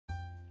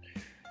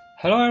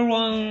Hello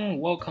everyone,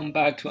 welcome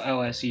back to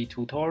iOS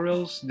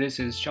tutorials.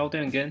 This is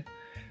Sheldon again.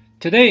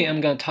 Today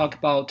I'm going to talk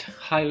about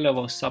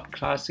high-level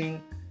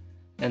subclassing,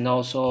 and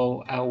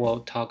also I will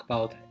talk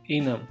about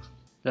Enum,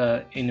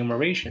 the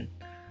enumeration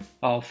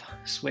of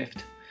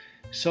Swift.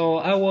 So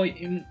I will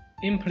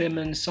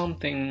implement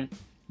something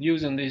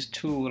using these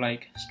two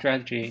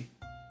strategy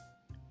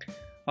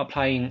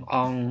applying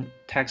on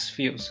text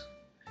fields.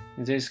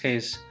 In this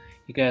case,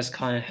 you guys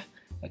can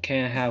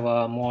have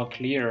a more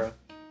clear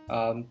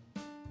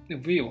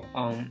view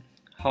on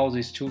how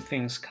these two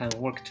things can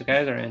work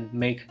together and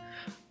make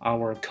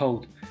our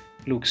code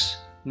looks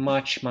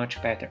much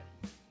better.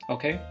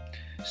 Okay,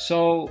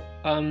 so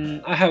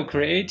I have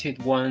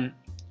created one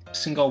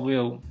single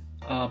view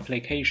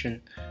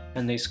application,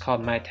 and it's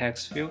called my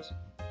TextField.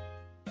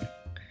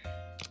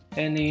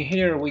 And in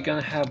here we're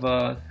gonna have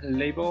a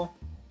label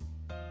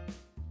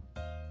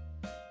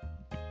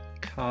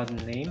called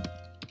name.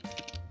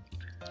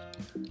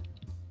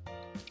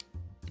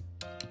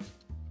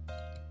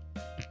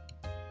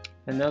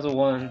 Another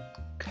one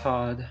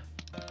called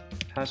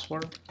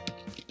password.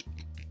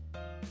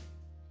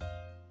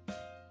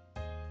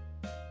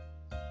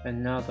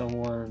 Another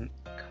one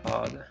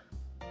called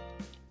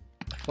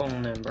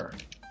phone number.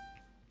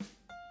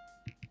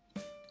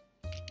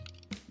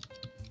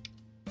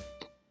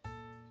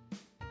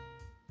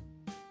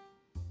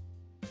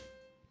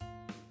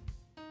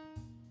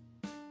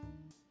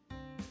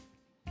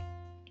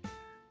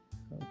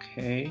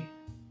 Okay,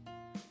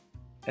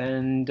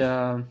 and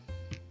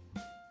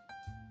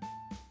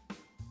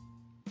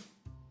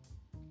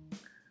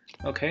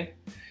okay,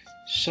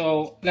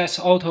 so let's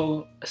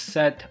auto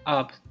set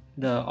up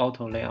the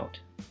auto layout.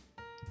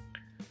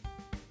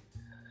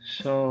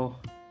 So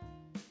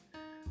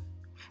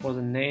for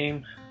the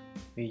name,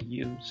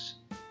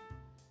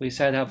 we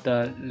set up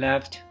the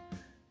left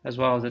as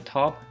well as the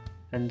top,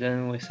 and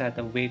then we set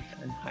the width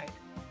and height.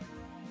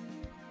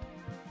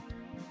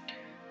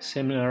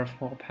 Similar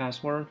for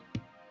password,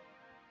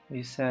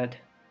 we set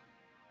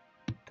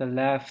the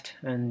left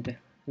and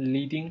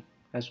leading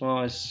as well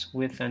as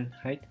width and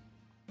height.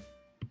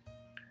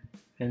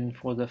 And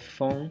for the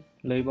phone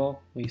label,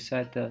 we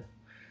set the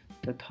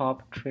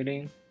top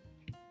trailing,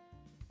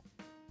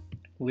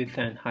 width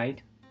and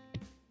height.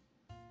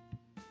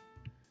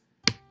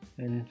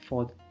 And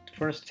for the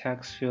first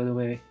text field,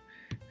 we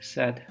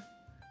set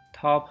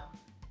top,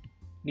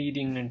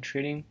 leading and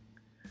trailing,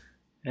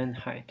 and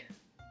height.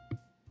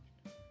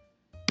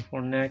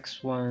 For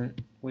next one,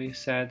 we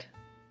set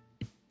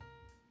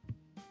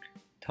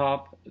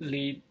top,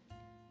 lead,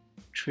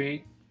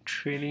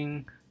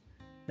 trailing,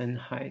 and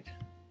height.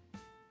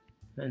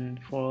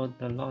 And for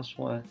the last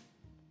one,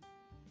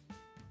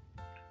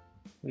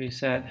 we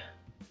set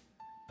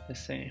the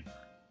same,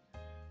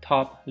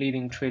 top,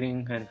 leading,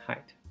 trailing, and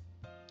height.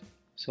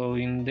 So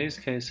in this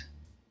case,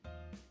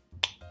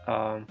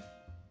 guess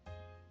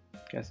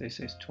this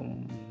is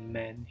too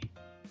many.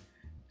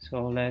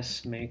 So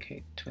let's make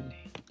it 20.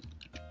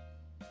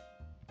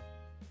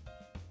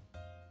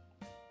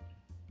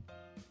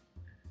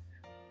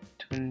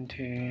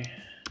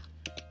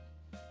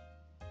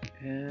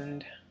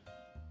 And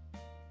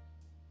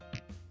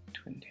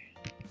 20.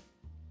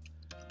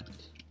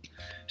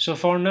 So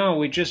for now,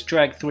 we just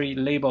drag 3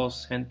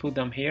 labels and put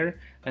them here,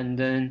 and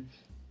then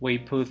we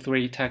put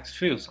 3 text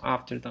fields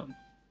after them.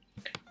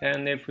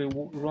 And if we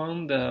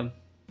run the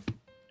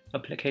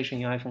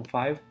application in iPhone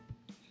 5,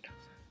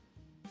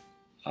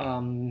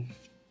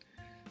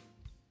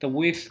 the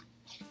width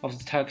of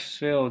the text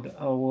field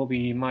will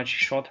be much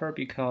shorter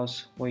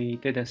because we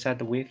didn't set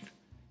the width.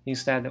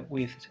 Instead,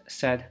 we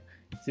set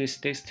this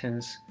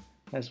distance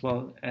as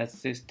well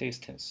as this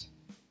distance.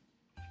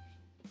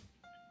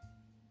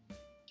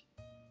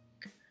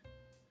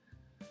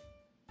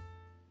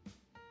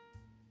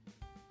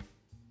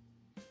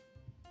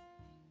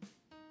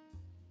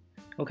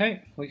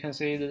 Okay, we can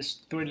see these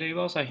 3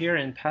 labels are here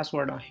and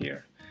password are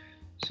here.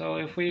 So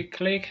if we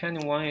click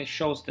anyone, it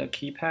shows the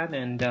keypad,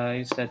 and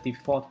it's the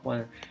default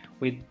one.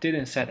 We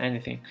didn't set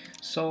anything.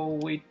 So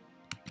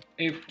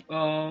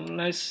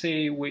let's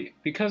say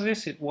because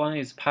this one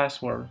is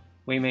password,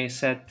 we may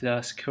set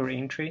the secure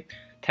entry,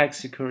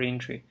 text secure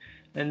entry,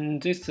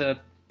 and this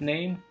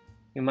name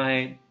you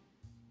might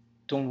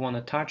don't want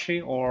to touch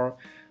it, or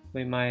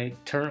we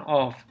might turn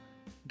off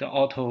the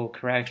auto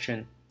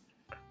correction.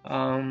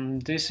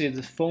 This is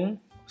the phone,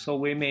 so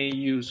we may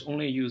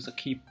only use the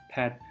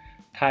keypad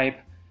type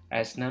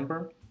as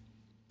number.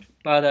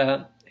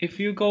 But if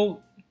you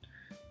go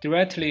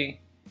directly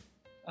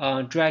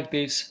drag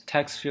this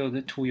text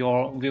field to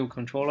your view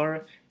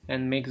controller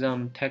and make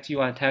them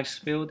UI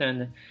text field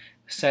and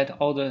set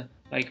all the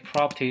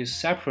properties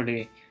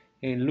separately,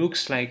 it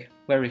looks like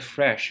very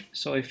fresh.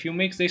 So if you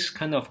make this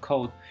kind of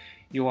code,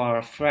 you are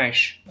a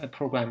fresh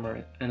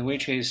programmer, and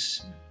which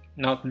is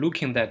not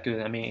looking that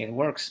good. I mean, it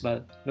works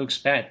but looks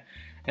bad.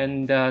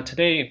 And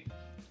today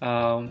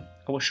I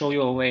will show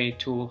you a way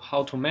to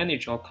how to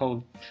manage your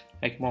code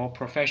more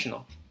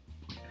professional.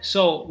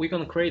 So we're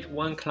gonna create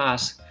one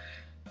class.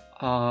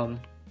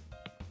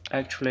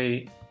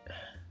 Actually,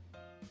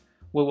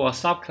 we will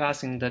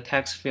subclassing the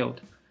TextField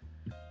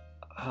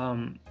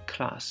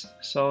class.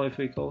 So if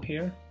we go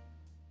here,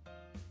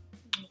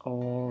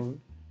 or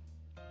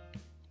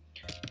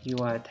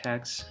UI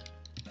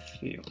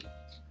TextField,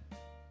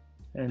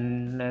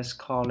 and let's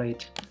call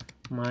it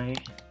my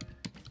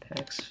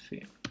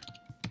TextField.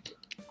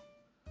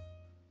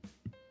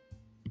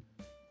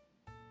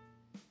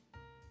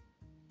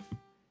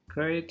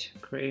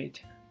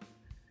 Create,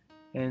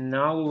 and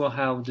now we will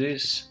have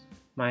this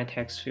my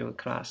TextField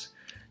class.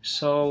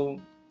 So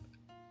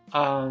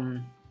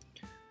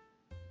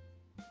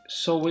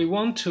so we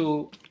want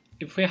to,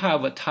 if we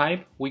have a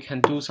type, we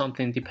can do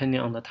something depending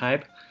on the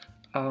type.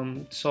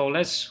 So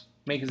let's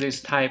make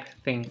this type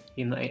thing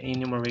in the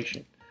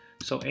enumeration.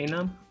 So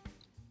enum,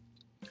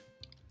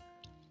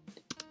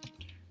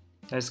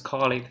 let's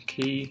call it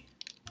key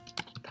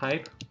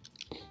type.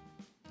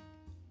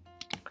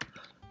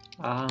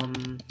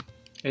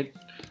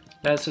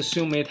 Let's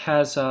assume it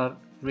has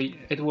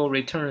it will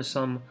return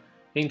some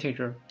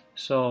integer.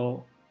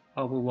 So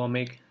we will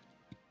make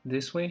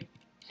this way.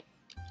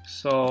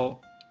 So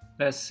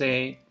let's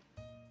say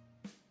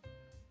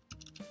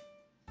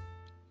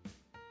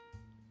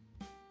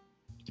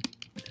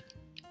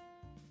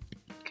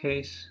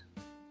case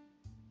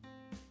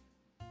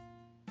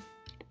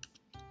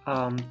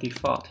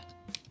default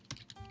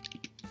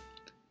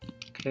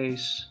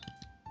case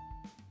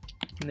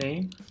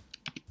name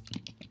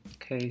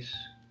case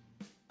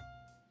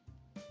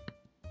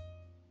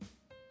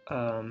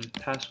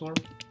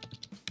password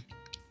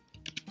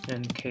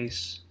and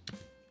case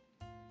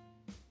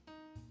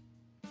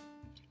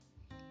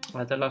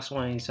the last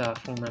one is a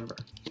phone number.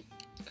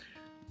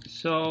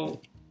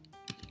 So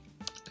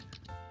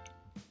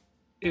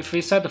if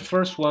we set the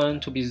first one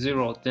to be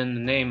 0, then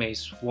the name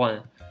is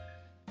 1,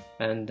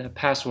 and the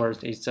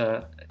password is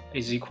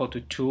equal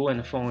to 2, and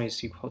the phone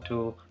is equal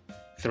to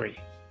 3.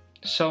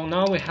 So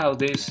now we have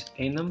this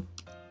enum,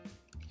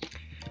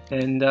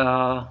 and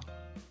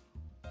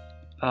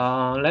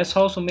let's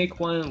also make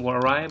one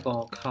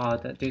variable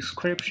called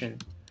description.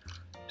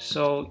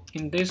 So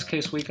in this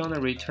case, we're gonna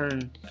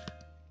return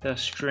the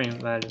string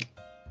value.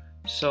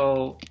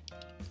 So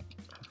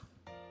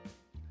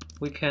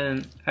we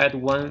can add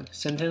one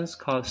sentence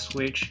called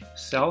switch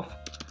self.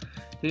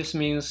 This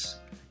means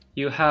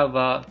you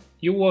have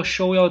you will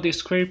show your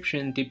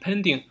description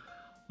depending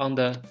on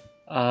the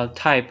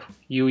type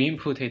you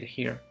inputted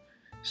here.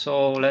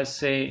 So let's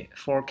say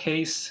for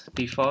case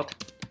default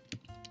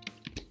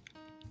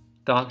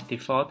dot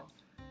default,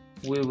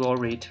 we will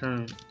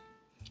return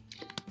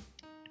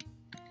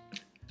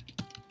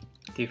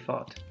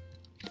default.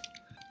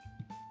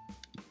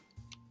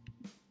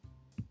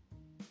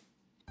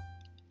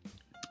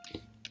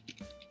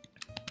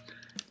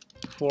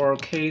 For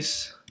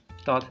case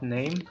dot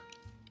name,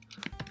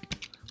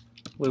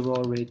 we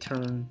will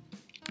return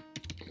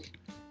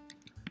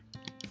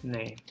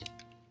name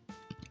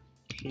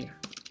here.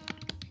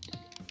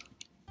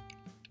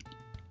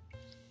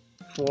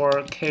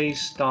 For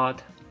case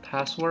dot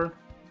password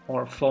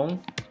or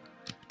phone,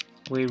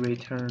 we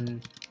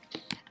return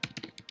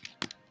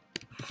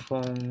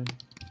phone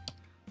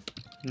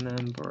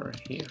number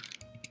here.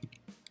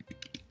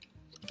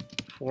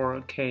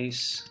 For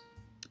case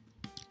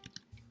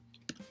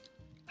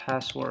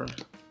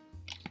password,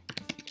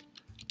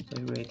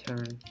 we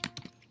return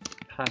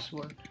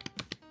password.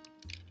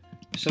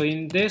 So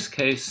in this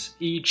case,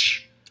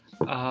 each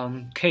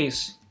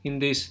case in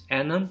this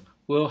enum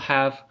will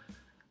have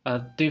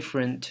a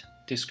different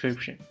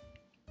description.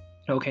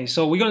 Okay,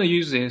 so we're going to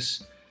use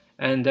this,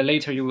 and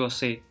later you will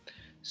see.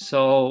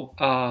 So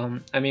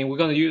I mean, we're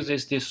going to use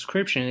this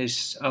description.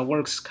 It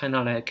works kind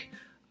of like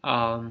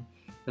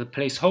the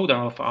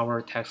placeholder of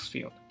our text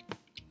field.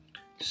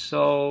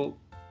 So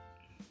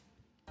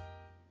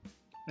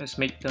let's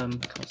make them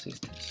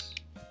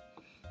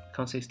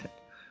consistent.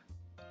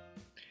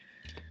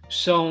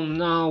 So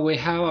now we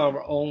have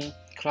our own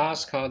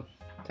class called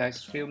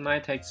TextField, my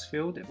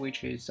TextField,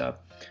 which is a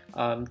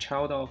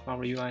child of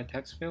our UI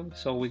TextField.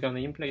 So we're going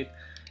to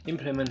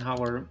implement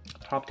our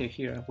property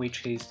here,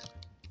 which is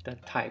the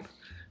type.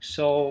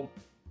 So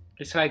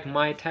it's like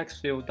my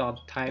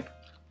TextField.type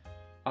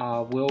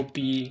will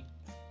be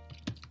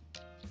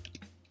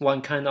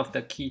one kind of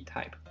the key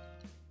type.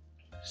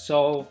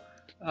 So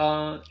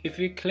if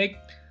we click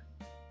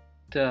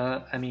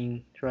the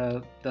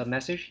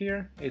message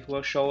here, it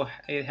will show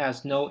it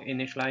has no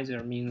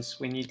initializer, means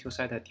we need to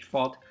set a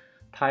default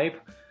type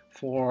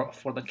for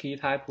the key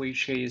type,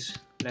 which is,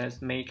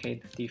 let's make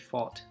it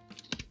default.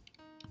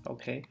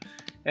 Okay,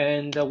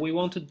 and we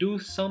want to do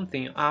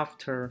something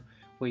after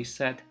we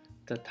set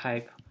the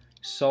type.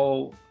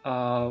 So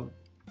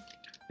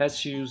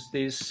let's use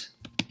this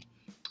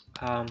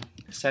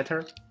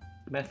setter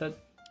method,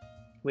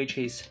 which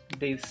is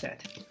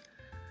dateset.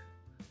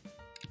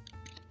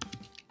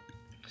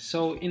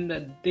 So in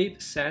the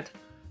dateset,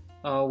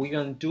 we're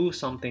gonna do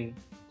something.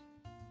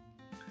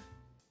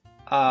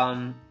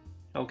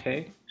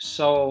 Okay,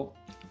 so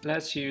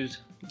let's use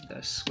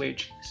the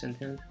switch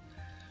sentence.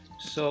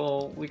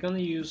 So we're gonna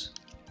use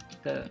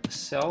the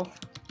self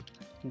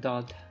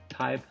dot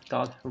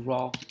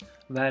type.raw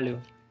value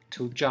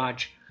to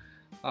judge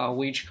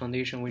which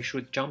condition we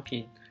should jump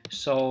in.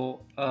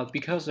 So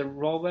because the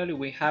raw value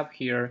we have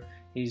here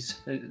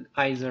is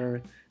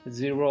either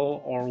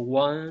 0 or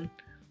 1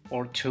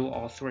 or 2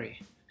 or 3.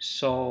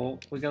 So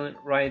we're gonna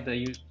write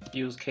the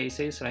use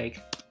cases,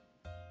 like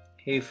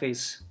if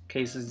it's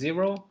case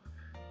 0,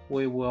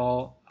 we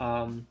will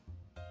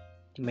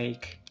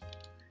make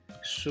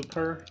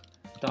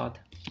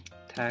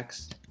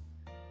super.text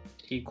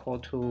equal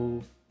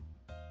to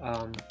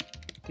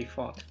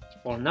default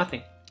or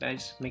nothing.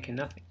 Let's make it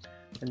nothing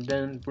and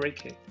then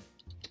break it.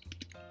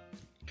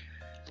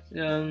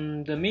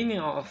 The meaning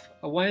of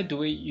why do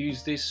we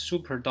use this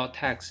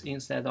super.text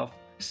instead of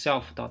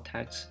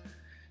self.text?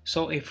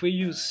 So if we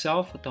use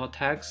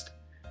self.text,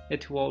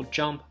 it will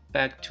jump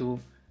back to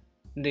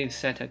this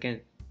set again,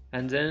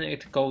 and then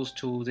it goes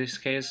to this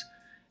case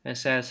and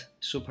says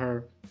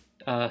super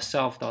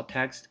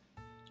self.text,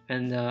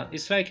 and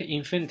it's like an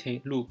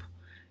infinity loop.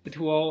 It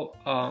will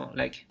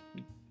like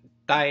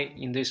die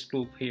in this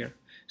loop here.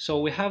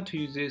 So we have to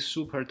use this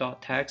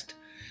super.text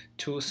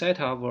to set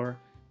our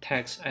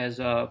text as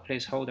a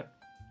placeholder.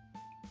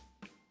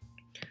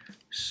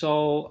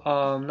 So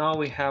now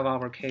we have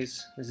our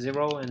case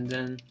 0, and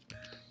then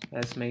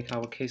let's make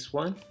our case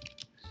 1.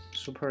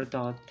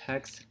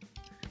 Super.text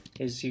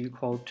is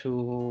equal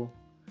to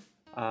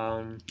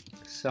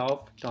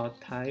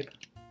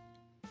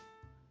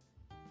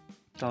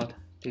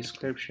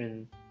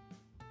self.type.description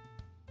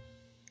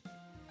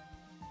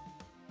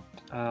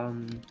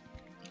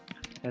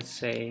let's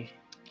say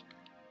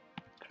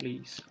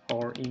please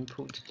or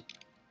input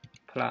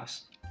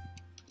plus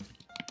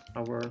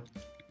our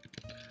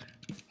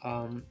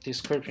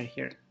description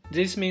here.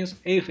 This means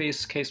if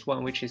it's case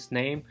 1, which is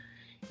name,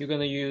 you're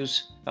gonna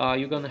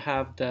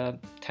have the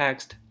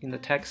text in the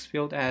text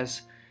field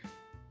as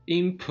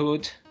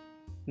input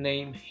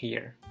name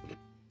here,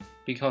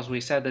 because we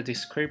set the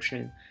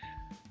description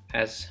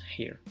as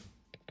here.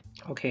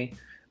 Okay,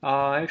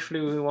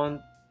 actually we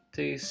want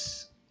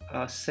this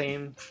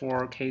same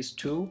for case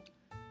 2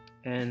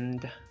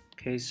 and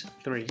case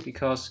 3,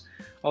 because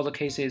all the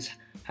cases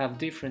have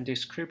different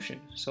description,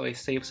 so it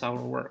saves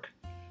our work.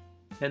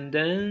 And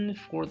then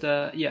for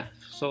the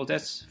so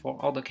that's for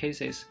all the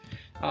cases.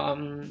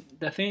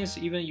 The thing is,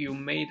 even you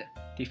made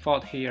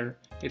default here,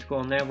 it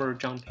will never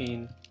jump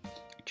in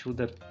to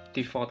the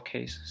default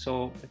case,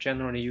 so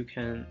generally you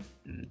can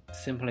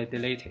simply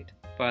delete it,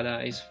 but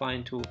it's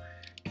fine to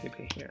keep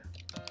it here.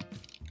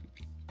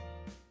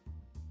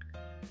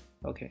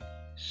 Okay,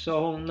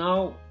 so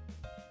now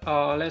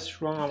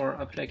let's run our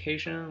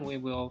application. We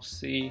will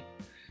see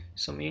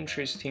some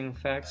interesting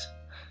facts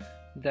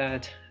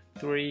that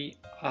three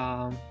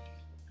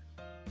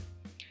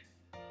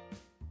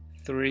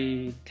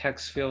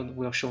text field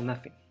will show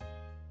nothing.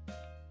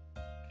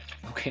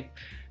 Okay,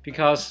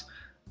 because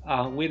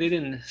we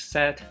didn't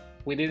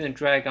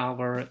drag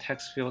our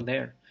text field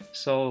there.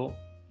 So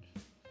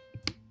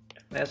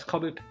let's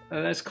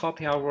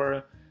copy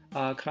our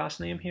class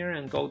name here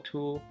and go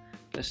to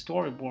the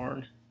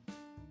storyboard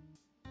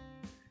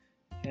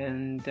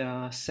and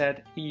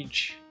set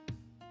each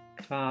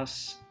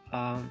class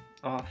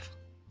of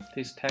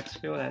this text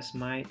field as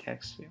my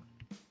text field.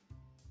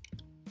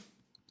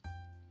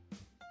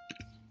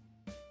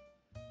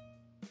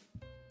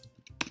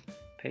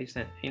 Paste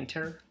and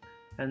enter,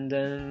 and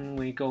then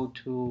we go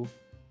to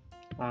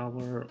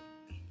our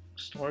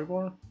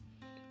storyboard,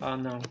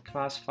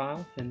 class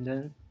file, and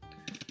then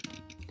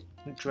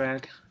we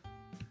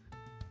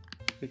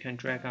can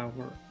drag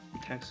our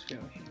text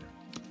field here,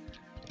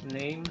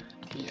 name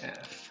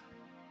tf.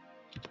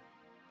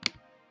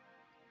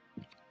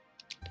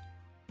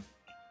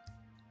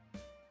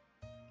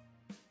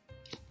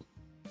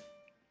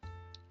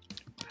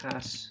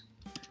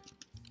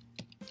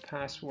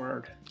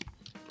 Password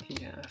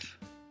tf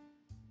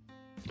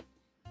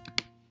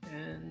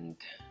and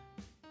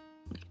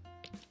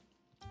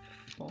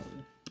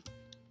phone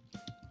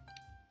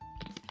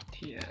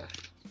tf.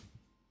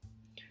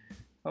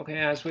 Okay,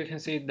 as we can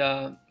see,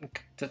 the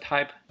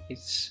type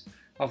is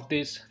of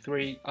these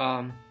three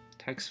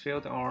text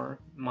fields are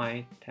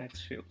my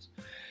text fields.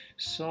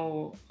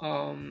 So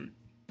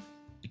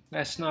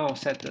let's now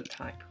set the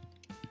type.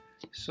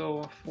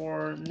 So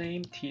for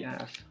name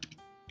tf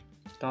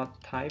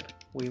dot type,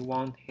 we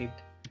want it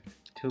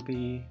to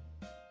be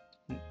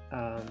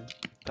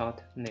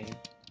dot name.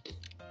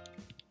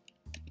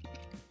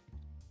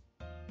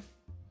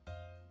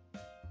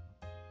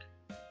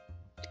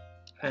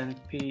 And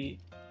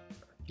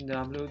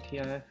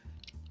pwtf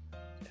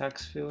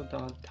text field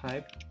dot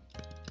type,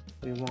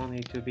 we want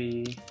it to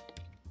be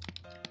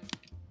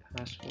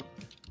password.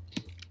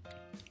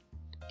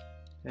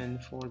 And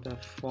for the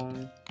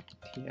phone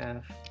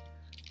tf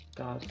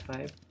dot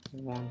type,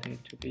 we want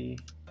it to be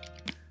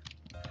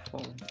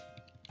phone.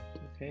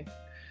 Okay.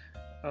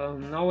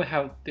 Now we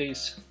have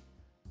these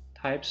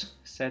types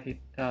set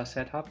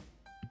up,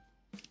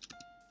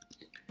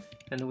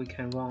 and we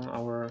can run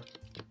our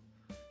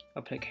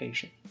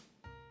application.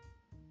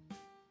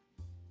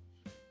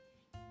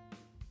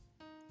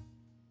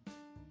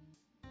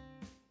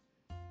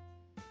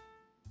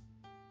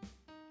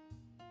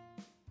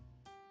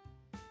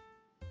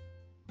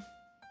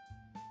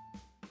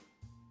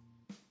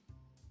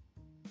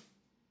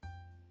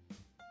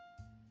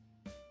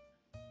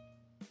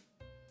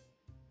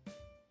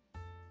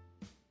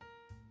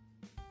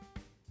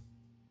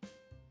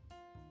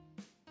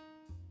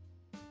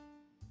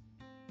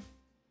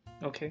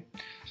 Okay,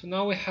 so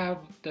now we have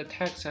the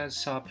text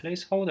as a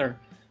placeholder.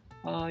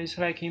 It's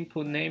like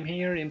input name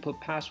here,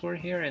 input password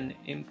here, and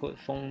input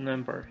phone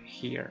number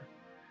here,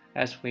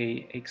 as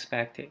we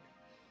expected.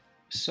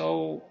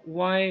 So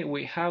why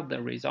we have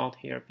the result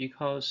here?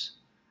 Because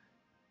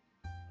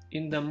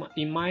in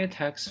my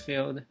text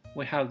field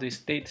we have this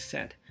date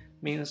set.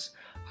 Means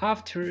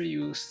after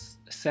you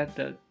set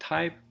the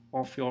type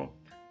of your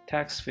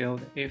text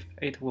field, if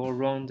it will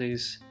run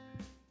these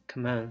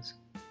commands.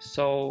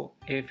 So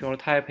if your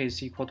type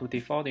is equal to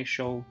default, it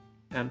show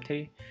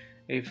empty.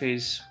 If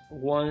it's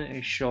 1,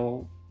 it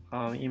show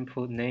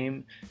input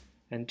name,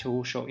 and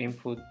 2 show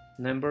input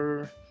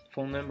number,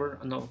 phone number.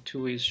 No,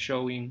 2 is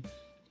showing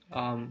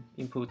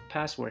input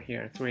password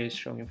here, 3 is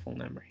showing phone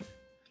number here.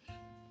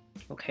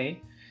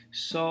 Okay,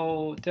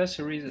 so that's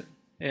the reason.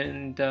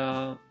 And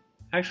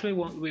actually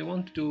we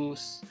want to do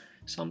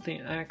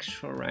something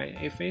extra, right?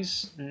 If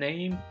it's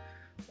name,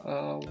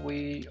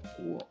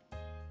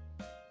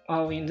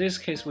 in this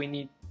case we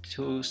need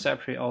to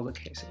separate all the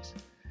cases.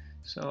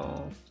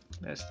 So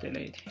let's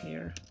delete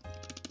here.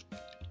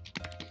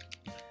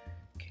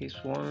 Case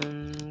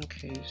 1,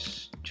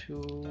 case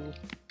 2,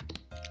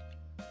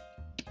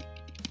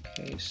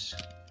 case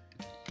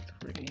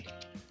 3,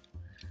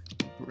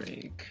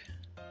 break,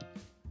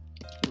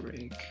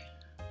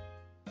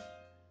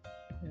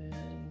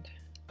 and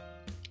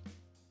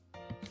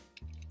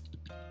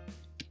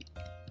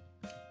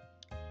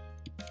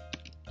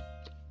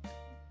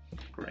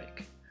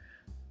break.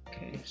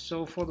 Okay,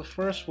 so for the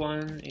first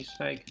one, it's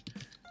like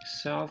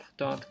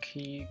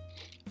self.keyboard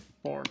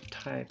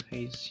type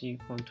is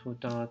equal to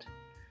dot.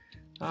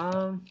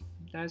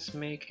 Let's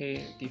make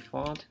a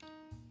default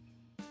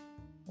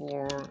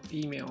or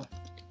email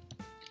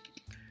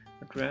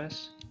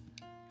address,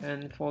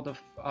 and for the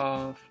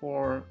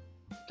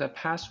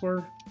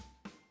password,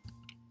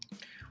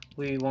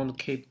 we want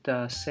to keep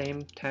the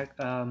same tag,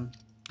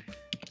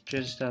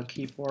 just the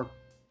keyboard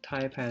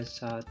type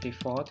as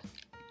default,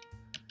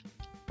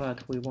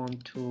 but we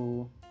want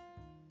to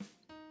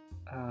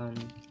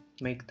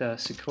make the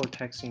secure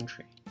text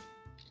entry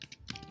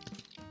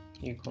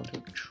equal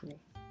to true.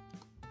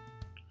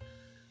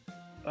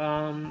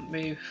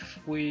 If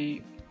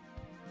we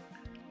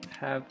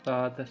have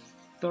the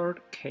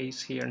third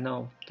case here,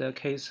 no, the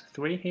case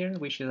 3 here,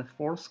 which is the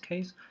fourth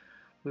case,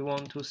 we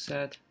want to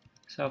set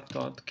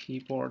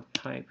self.keyboard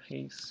type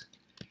is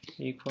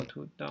equal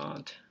to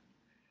dot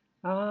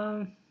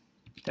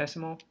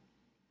decimal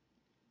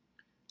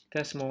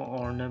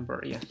or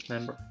number, yeah,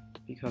 number,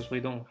 because we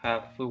will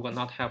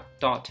not have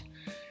dot.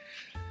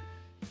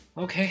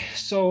 Okay,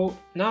 so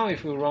now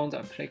if we run the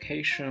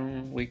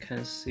application, we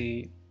can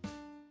see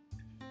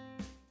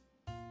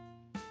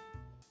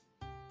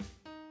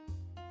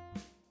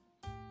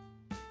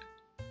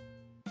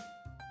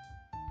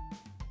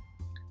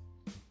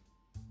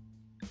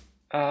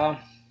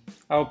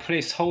our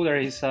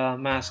placeholder is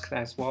masked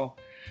as well,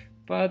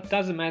 but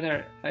doesn't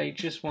matter. I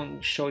just want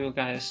to show you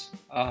guys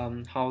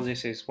how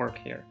this is work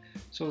here.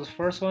 So the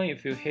first one,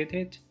 if you hit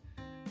it,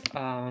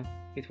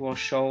 it will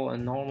show a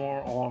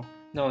normal, or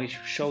no, it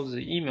shows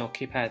the email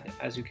keypad.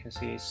 As you can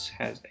see,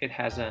 it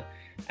has an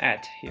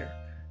 @ here.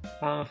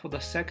 For the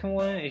second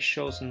one, it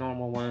shows a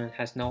normal one,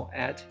 has no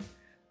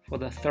 @. For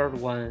the third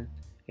one,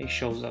 it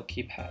shows a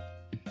keypad.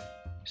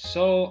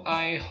 So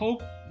I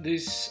hope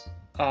this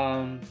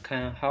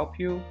can help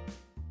you,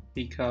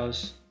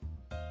 because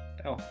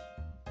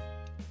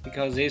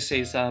this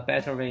is a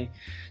better way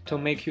to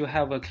make you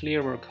have a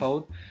clearer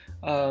code.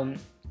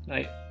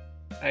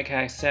 Like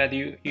I said,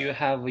 you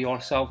have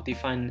your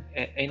self-defined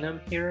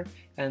enum here,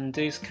 and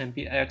this can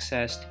be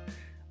accessed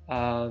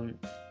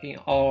in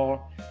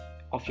all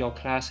of your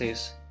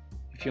classes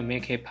if you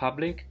make it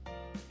public.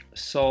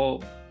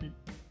 So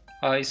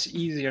it's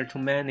easier to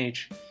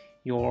manage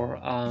your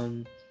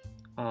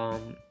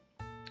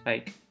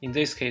like in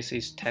this case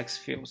it's text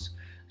fields.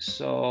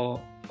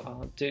 So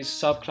this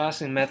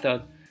subclassing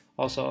method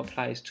also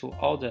applies to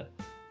all the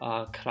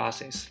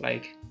classes.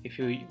 Like if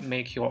you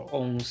make your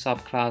own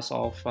subclass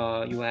of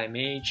UI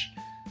image,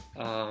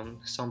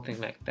 something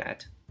like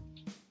that.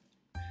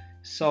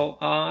 So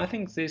I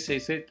think this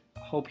is it.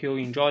 Hope you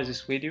enjoy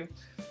this video,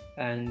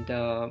 and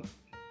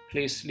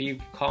please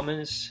leave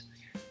comments,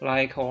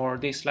 like or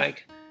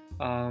dislike,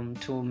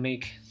 to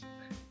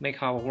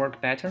make our work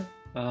better.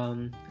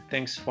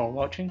 Thanks for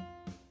watching.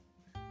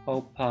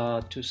 Hope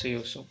to see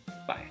you soon.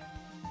 Bye.